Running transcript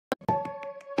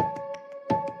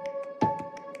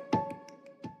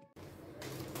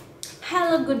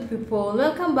Hello good people,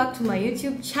 welcome back to my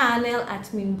YouTube channel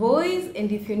Admin Boys, and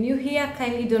if you're new here,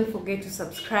 kindly don't forget to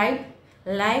subscribe,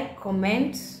 like,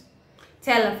 comment,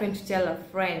 tell a friend to tell a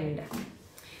friend.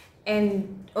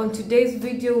 And on today's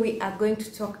video we are going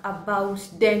to talk about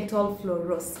dental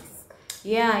fluorosis.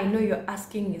 Yeah, I know you're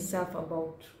asking yourself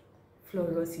about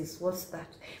fluorosis. What's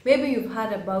that? Maybe you've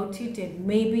heard about it and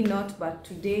maybe not, but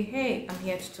today, hey, I'm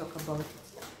here to talk about it.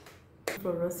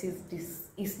 Fluorosis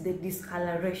is the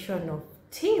discoloration of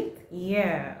teeth.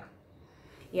 Yeah,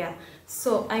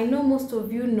 so I know most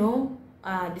of you know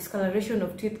discoloration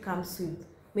of teeth comes with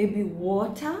maybe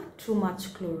water, too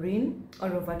much chlorine or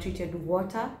overtreated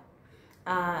water.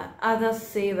 Others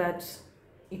say that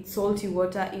it's salty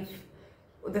water. If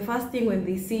the first thing when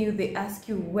they see you, they ask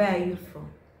you, where are you from?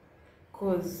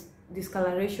 Because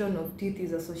discoloration of teeth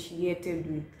is associated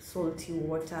with salty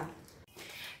water.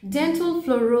 Dental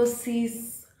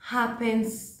fluorosis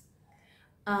happens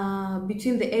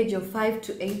between the age of 5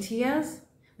 to 8 years,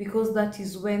 because that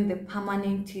is when the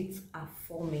permanent teeth are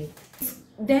forming.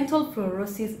 Dental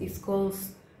fluorosis is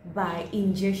caused by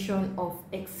ingestion of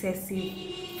excessive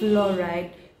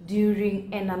fluoride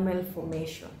during enamel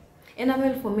formation.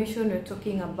 Enamel formation, we're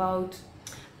talking about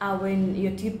when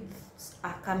your teeth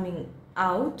are coming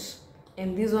out,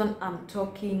 and this one I'm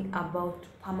talking about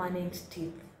permanent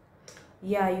teeth.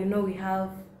 Yeah, you know, we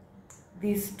have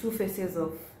these two phases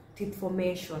of teeth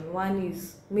formation. One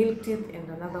is milk teeth and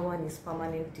another one is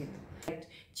permanent teeth.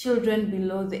 Children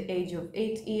below the age of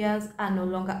 8 years are no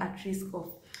longer at risk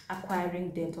of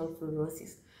acquiring dental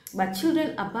fluorosis, but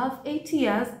children above 8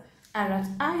 years are at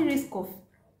high risk of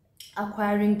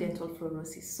acquiring dental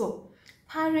fluorosis. So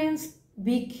parents,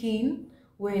 be keen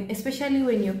especially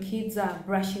when your kids are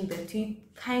brushing their teeth.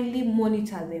 Kindly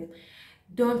monitor them.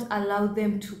 Don't allow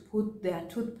them to put their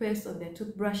toothpaste on their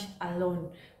toothbrush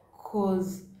alone,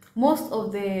 because most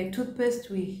of the toothpaste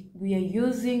we are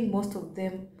using, most of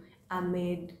them are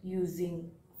made using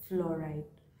fluoride.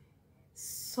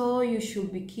 So you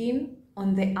should be keen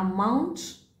on the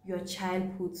amount your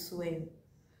child puts when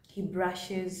he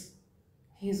brushes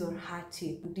his or her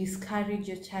teeth. Discourage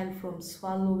your child from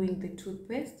swallowing the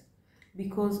toothpaste,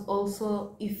 because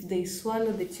also if they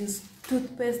swallow the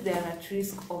toothpaste, they are at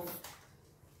risk of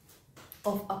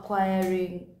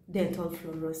acquiring dental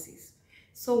fluorosis.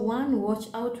 So one, watch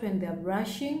out when they're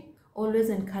brushing. Always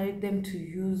encourage them to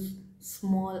use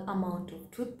small amount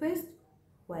of toothpaste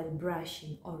while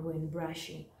brushing or when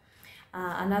brushing.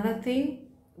 Another thing,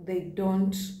 they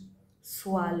don't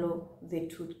swallow the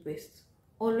toothpaste.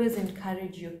 Always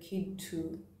encourage your kid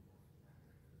to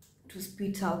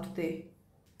spit out the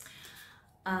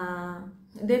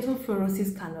dental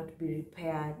fluorosis cannot be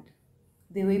repaired.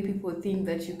 The way people think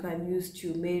that you can use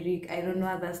turmeric, I don't know,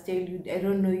 others tell you, I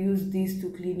don't know, use this to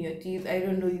clean your teeth, I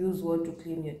don't know, use what to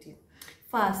clean your teeth.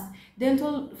 First,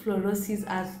 dental fluorosis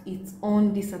has its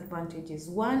own disadvantages.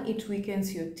 One, it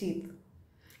weakens your teeth.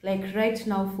 Like right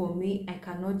now for me, I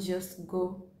cannot just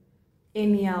go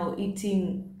anyhow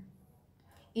eating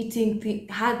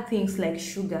hard things like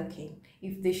sugar cane.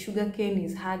 If the sugar cane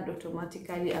is hard,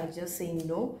 automatically I'll just say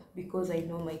no, because I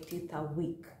know my teeth are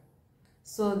weak.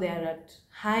 So they are at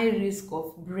high risk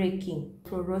of breaking.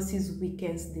 Fluorosis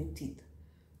weakens the teeth.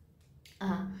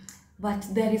 But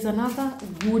there is another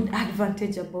good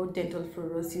advantage about dental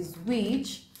fluorosis,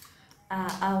 which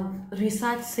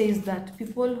research says that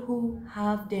people who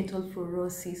have dental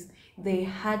fluorosis, they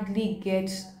hardly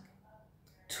get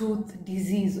tooth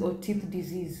disease or teeth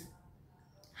disease.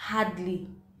 Hardly.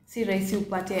 Si raisi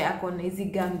upate ako na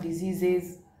hizi gum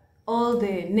diseases. All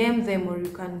the, name them, or you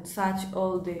can search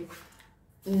all the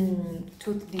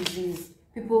tooth disease.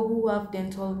 People who have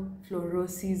dental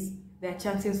fluorosis, their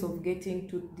chances of getting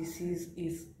tooth disease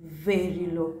is very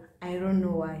low. I don't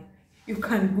know why. You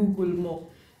can Google more.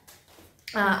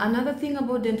 Another thing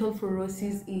about dental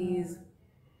fluorosis is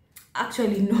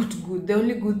actually not good. The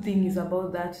only good thing is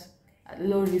about that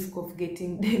low risk of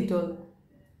getting dental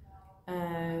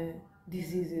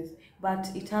diseases, but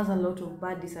it has a lot of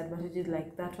bad disadvantages.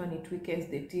 Like that one, it weakens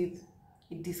the teeth,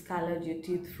 it discolors your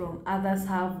teeth. From others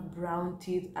have brown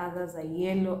teeth, others are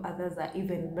yellow, others are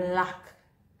even black.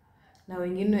 Now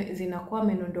wengine zinakuwa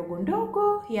meno ndogo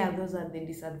ndogo. Yeah, those are the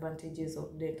disadvantages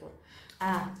of dental.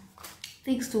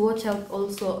 Things to watch out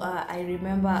also. I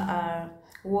remember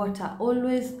water.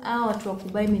 Always watu wa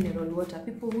kubuy mineral water,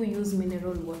 people who use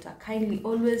mineral water, kindly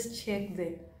always check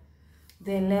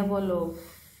the level of,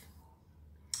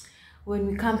 when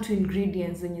we come to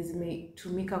ingredients zenye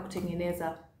zimetumika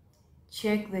kutengeneza,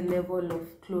 check the level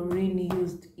of chlorine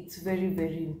used. It's very,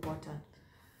 very important.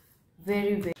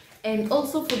 Very, very. And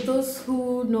also for those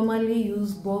who normally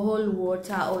use borehole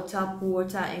water or tap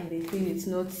water and they feel it's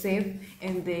not safe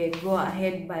and they go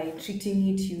ahead by treating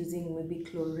it using maybe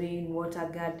chlorine, water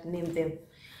guard, name them,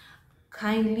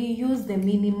 kindly use the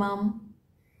minimum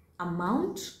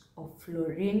amount of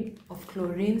chlorine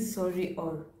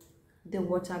or the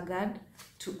water guard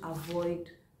to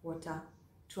avoid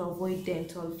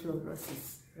dental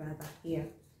fluorosis rather. Yeah.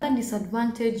 The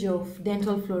disadvantage of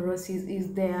dental fluorosis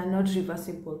is they are not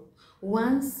reversible.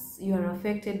 Once you are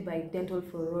affected by dental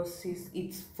fluorosis,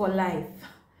 it's for life.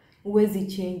 Huwezi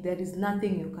change. There is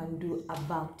nothing you can do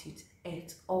about it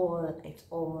at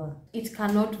all. It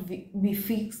cannot be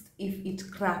fixed if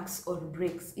it cracks or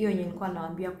breaks. Hiyo yenye nilikuwa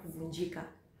naambia kuvunjika.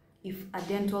 If a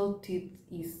dental teeth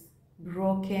is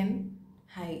broken,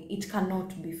 it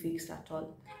cannot be fixed at all.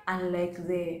 Unlike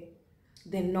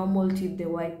the normal teeth, the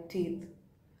white teeth,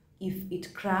 if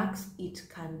it cracks, it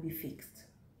can be fixed.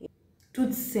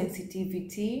 Tooth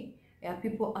sensitivity.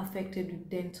 People affected with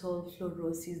dental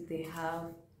fluorosis, they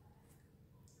have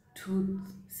tooth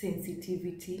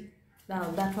sensitivity.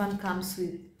 Now that one comes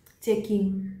with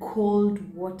taking cold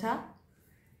water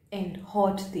and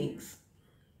hot things.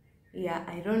 Yeah,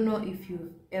 I don't know if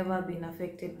you've ever been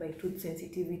affected by tooth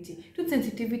sensitivity. Tooth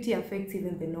sensitivity affects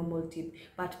even the normal teeth,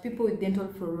 but people with dental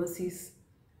fluorosis,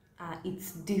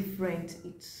 it's different.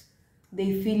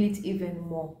 They feel it even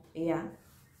more. Yeah,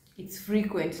 it's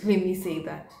frequent, let me say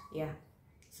that. Yeah.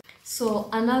 So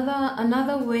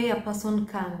another way a person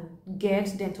can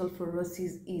get dental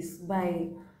fluorosis is by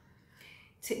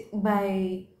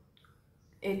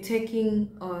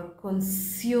taking or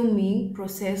consuming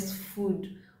processed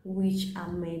food which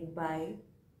are made by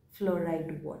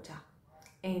fluoride water,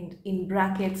 and in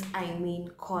brackets I mean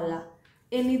cola.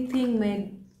 Anything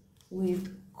made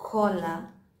with cola,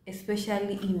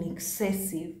 especially in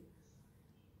excessive,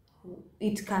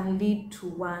 it can lead to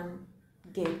one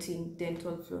getting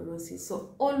dental fluorosis.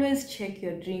 So always check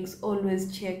your drinks,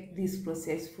 always check this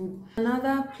processed food.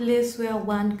 Another place where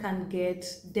one can get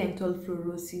dental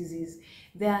fluorosis is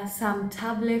there are some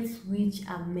tablets which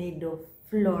are made of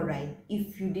fluoride.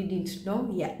 If you didn't know,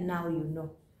 yeah, now you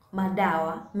know.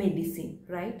 Madawa, medicine,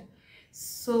 right?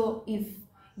 So if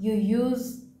you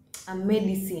use a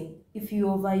medicine, if you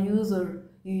overuse or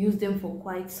you use them for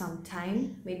quite some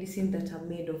time, medicine that are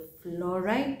made of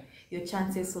fluoride, your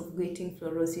chances of getting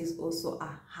fluorosis also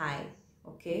are high.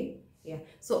 Okay, yeah.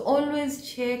 So always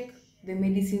check the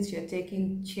medicines you're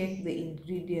taking, check the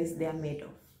ingredients they are made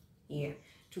of, yeah,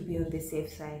 to be on the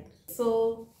safe side.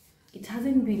 So it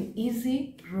hasn't been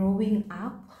easy growing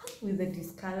up with the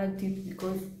discolored teeth,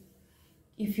 because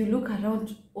if you look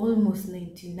around, almost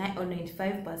 99 or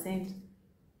 95%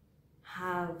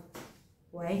 have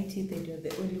white teeth and you're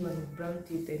the only one with brown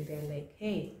teeth, and they're like,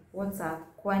 hey, what's up?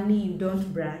 Kwani, you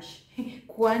don't brush?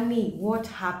 Kwani, what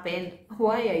happened?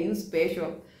 Why are you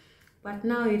special? But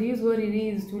now it is what it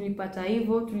is. Tulipata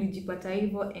hivo, tulijipata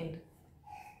hivo, and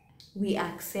we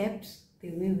accept the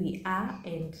way we are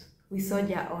and we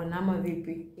soldier on ama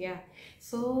vipi. Yeah.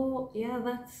 So yeah,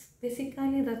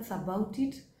 that's about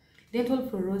it. Dental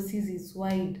fluorosis is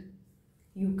wide.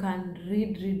 You can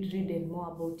read and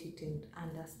more about it and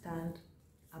understand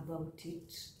about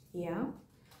it. Yeah.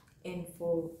 And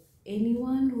for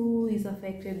anyone who is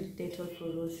affected with dental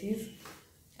fluorosis,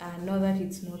 know that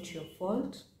it's not your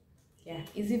fault. Yeah,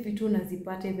 easy vitu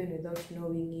unazipata even without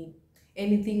knowing it.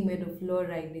 Anything made of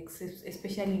fluoride,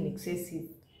 especially in excessive,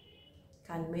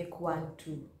 can make one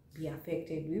to be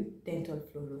affected with dental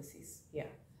fluorosis. Yeah.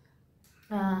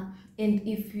 And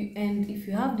if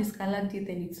you have discolored teeth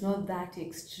and it's not that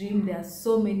extreme, there are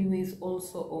so many ways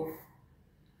also of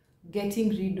getting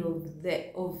rid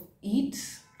of it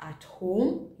at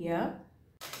home. Yeah,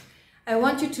 I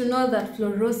want you to know that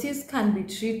fluorosis can be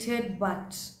treated,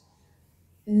 but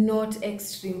not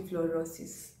extreme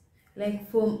fluorosis. Like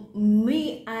for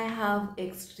me, I have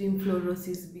extreme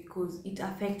fluorosis because it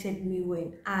affected me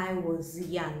when I was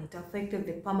young. It affected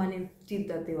the permanent teeth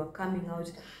that they were coming out,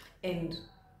 and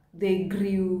they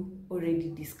grew already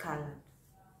discolored.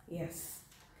 Yes.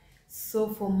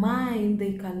 So for mine,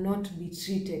 they cannot be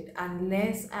treated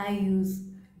unless I use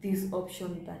this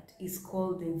option that is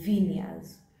called the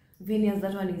veneers. Veneers,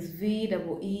 that one is VEENER,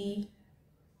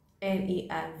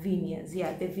 veneers.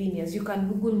 Yeah, the veneers. You can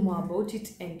Google more about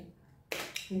it, and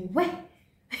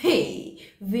hey,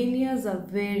 veneers are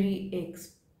very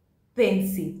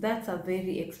expensive. That's a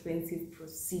very expensive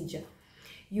procedure.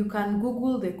 You can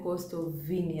Google the cost of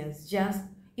veneers. Just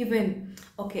even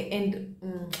okay, and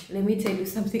let me tell you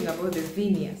something about the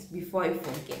veneers before I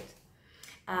forget.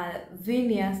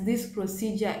 Veneers, this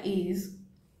procedure is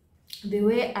the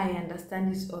way I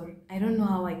understand it, or I don't know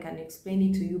how I can explain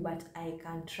it to you, but I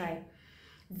can try.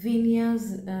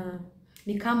 Veneers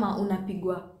ni kama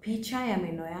unapigwa picha ya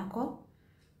meno yako,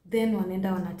 then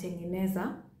wanaenda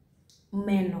wanatengeneza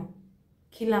meno,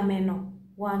 kila meno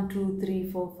 1 2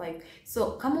 3 4 5.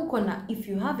 So kama uko na, if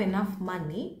you have enough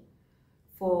money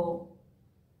for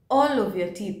all of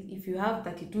your teeth, if you have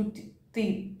 32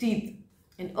 teeth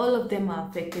and all of them are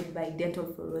affected by dental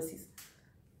fluorosis,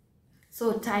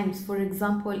 so times, for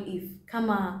example, if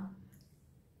kama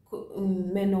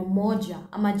meno moja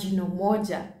ama jino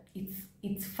moja,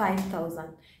 it's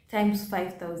 5,000 times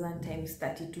 5,000 times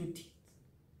 32 teeth.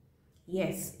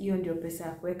 Yes, hiyo ndio pesa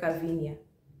ya kuweka veneer.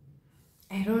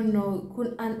 I don't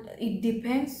know, and it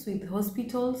depends with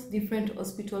hospitals, different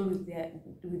hospital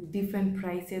with different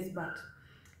prices, but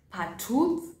per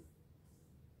tooth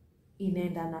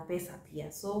inaenda na pesa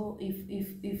pia. So if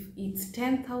it's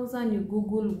 10,000, you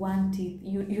Google one teeth,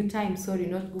 you times, sorry,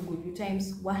 not Google, you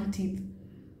times one teeth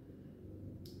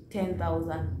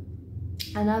 10,000.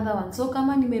 Another one, so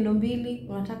kama ni meno mbili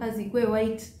unataka zikue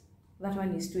white, that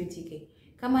one is 20k.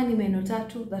 Kama ni meno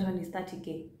tatu, that one is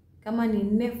 30k. Kama ni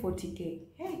 4, 40k.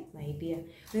 Hey my dear,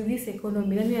 with this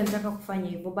economy nani anataka kufanya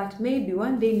hivyo? But maybe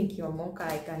one day nikiomoka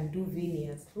I can do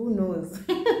veneers, who knows.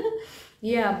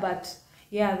 Yeah, but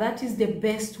yeah, that is the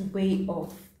best way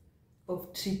of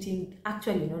treating,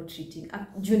 actually not treating,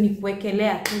 juni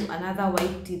kuwekelea tu another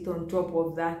white teeth on top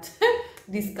of that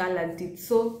discolored teeth.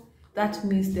 So that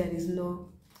means there is no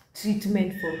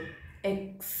treatment for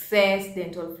excess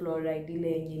dental fluoride,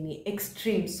 ile yenye ni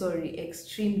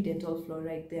extreme dental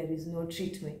fluoride. There is no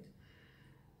treatment,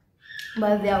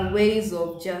 but there are ways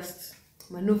of just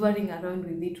maneuvering around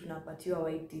with it, unapatiwa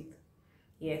white teeth.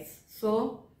 Yes,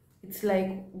 so it's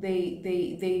like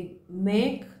they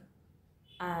make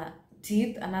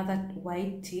teeth, another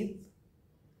white teeth,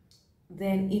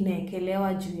 then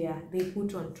inaekelewa juu ya, they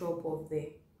put on top of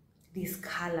the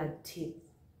discolored teeth.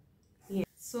 Yeah.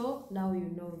 So now you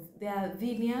know there are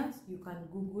veneers, you can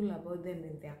Google about them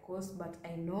and their cost, but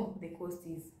I know the cost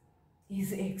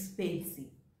is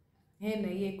expensive. Na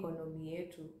hii economy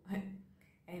yetu,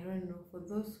 I don't know, for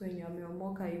those when you're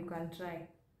wameomoka you can try,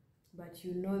 but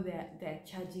you know they're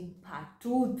charging per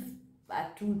tooth.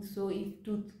 So if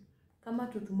kama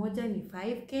tooth moja ni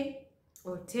 5k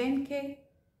or 10k,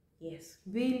 yes,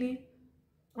 mbili,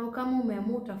 au kama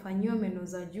umeamua utafanyiwa meno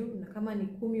za juu, na kama ni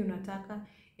 10 unataka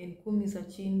and 10 za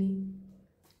chini,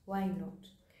 why not?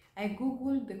 I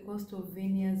googled the cost of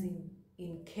veneers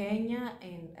in Kenya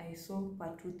and I saw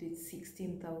per tooth it's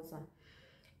 16,000.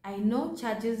 I know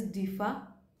charges differ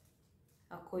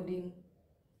according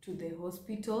to the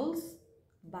hospitals,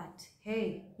 but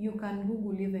hey, you can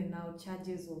Google even now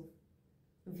charges of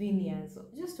veneers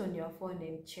just on your phone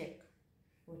and check,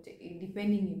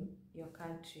 depending in your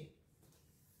country,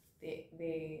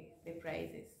 the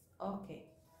prices. Okay,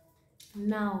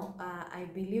 now I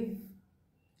believe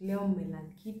leo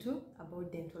mmelan kitu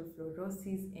about dental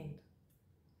fluorosis, and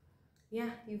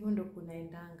yeah, hivyo ndo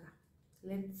kunaendanga.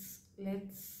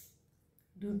 Let's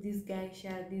do this, guys.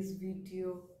 Share this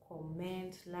video,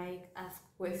 comment, like, ask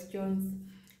questions,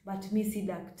 but me si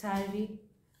daktari.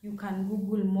 You can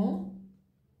Google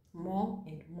more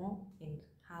and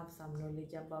have some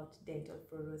knowledge about dental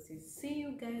fluorosis. See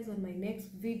you guys on my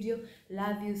next video.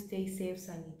 Love you, stay safe,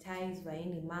 sanitize,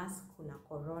 vaeni mask, kuna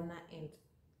corona, and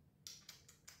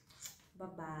bye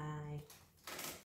bye.